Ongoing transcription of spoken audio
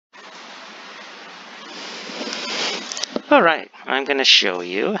Alright, I'm going to show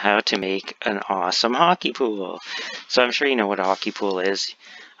you how to make an awesome hockey pool. So I'm sure you know what a hockey pool is.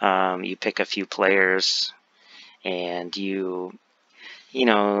 You pick a few players and you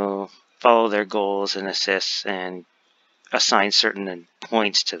follow their goals and assists and assign certain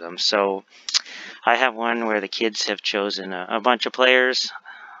points to them. So I have one where the kids have chosen a bunch of players.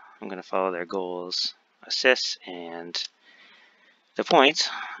 I'm going to follow their goals, assists, and the points.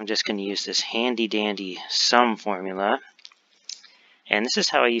 I'm just going to use this handy dandy sum formula. And this is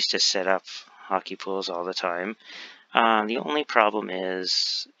how I used to set up hockey pools all the time. The only problem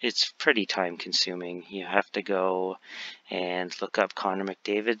is it's pretty time consuming. You have to go and look up Connor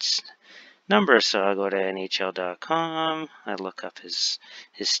McDavid's number. So I'll go to NHL.com. I look up his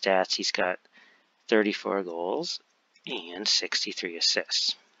stats. He's got 34 goals and 63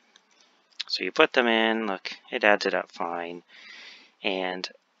 assists. So you put them in. Look, it adds it up fine. And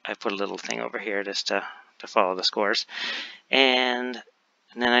I put a little thing over here just to follow the scores. And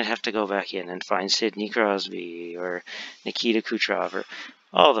then I'd have to go back in and find Sidney Crosby or Nikita Kucherov or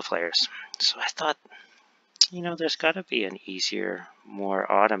all the players. So I thought, there's got to be an easier,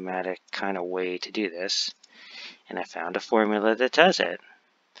 more automatic kind of way to do this. And I found a formula that does it.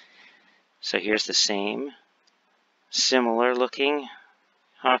 So here's the same, similar looking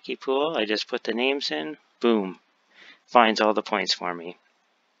hockey pool. I just put the names in, boom, finds all the points for me.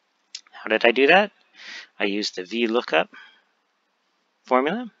 How did I do that? I used the VLOOKUP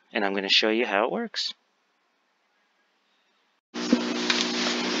formula, and I'm going to show you how it works.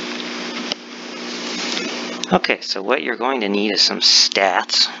 Okay, so what you're going to need is some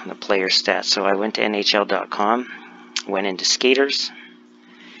stats, the player stats. So I went to NHL.com, went into skaters,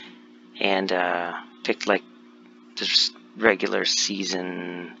 and picked like just regular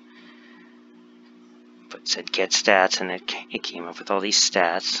season, but said get stats, and it came up with all these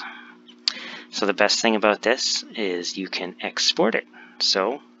stats. So the best thing about this is you can export it.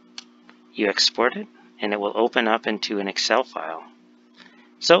 So you export it, and it will open up into an Excel file.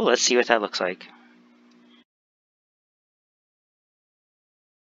 So let's see what that looks like.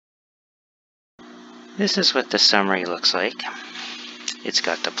 This is what the summary looks like. It's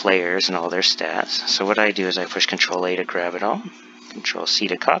got the players and all their stats. So what I do is I push Control-A to grab it all, Control-C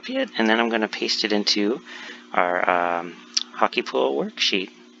to copy it, and then I'm going to paste it into our hockey pool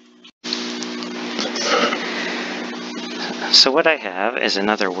worksheet. So what I have is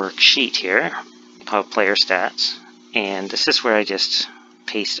another worksheet here called Player Stats, and this is where I just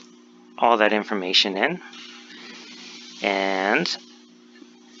paste all that information in, and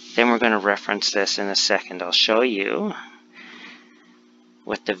then we're going to reference this in a second. I'll show you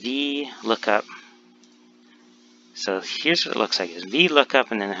with the VLOOKUP. So here's what it looks like. It's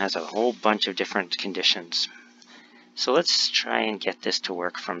VLOOKUP, and then it has a whole bunch of different conditions. So let's try and get this to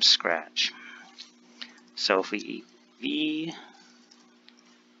work from scratch. So if we VLOOKUP,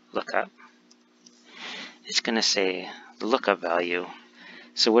 it's going to say the lookup value.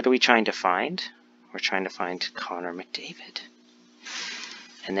 So what are we trying to find? We're trying to find Connor McDavid.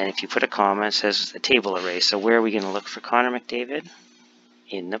 And then if you put a comma, it says the table array. So where are we going to look for Connor McDavid?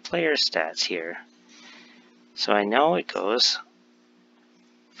 In the player stats here. So I know it goes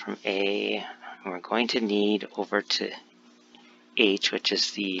from A, and we're going to need over to H, which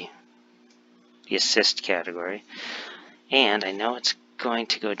is the assist category. And I know it's going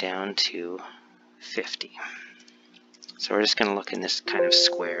to go down to 50. So we're just going to look in this kind of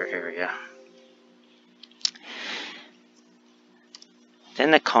square area.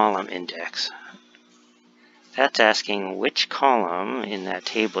 Then the column index. That's asking which column in that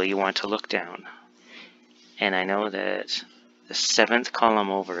table you want to look down. And I know that the 7th column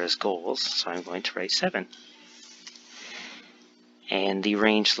over is goals, so I'm going to write 7. And the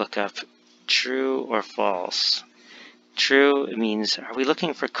range lookup, true or false. True means, are we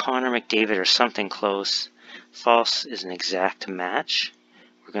looking for Connor McDavid or something close? False is an exact match.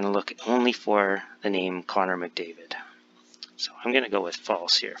 We're going to look only for the name Connor McDavid. So I'm going to go with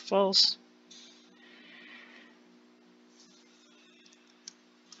false here. False.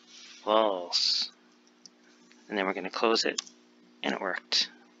 False. And then we're going to close it, and it worked.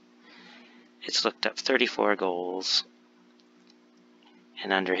 It's looked up 34 goals.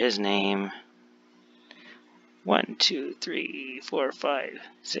 And under his name, 1, 2, 3, 4, 5,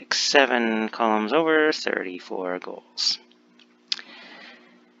 6, 7 columns over, 34 goals.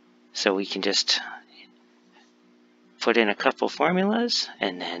 So we can just put in a couple formulas,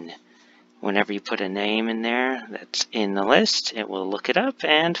 and then whenever you put a name in there that's in the list, it will look it up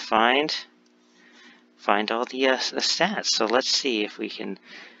and find all the stats. So let's see if we can,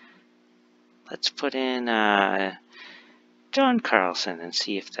 let's put in John Carlson and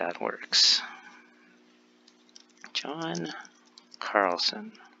see if that works. John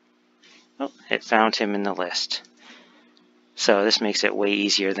Carlson. Oh, it found him in the list. So this makes it way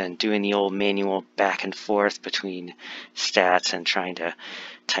easier than doing the old manual back and forth between stats and trying to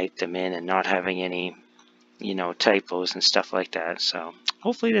type them in and not having any, typos and stuff like that. So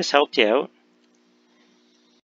hopefully this helped you out.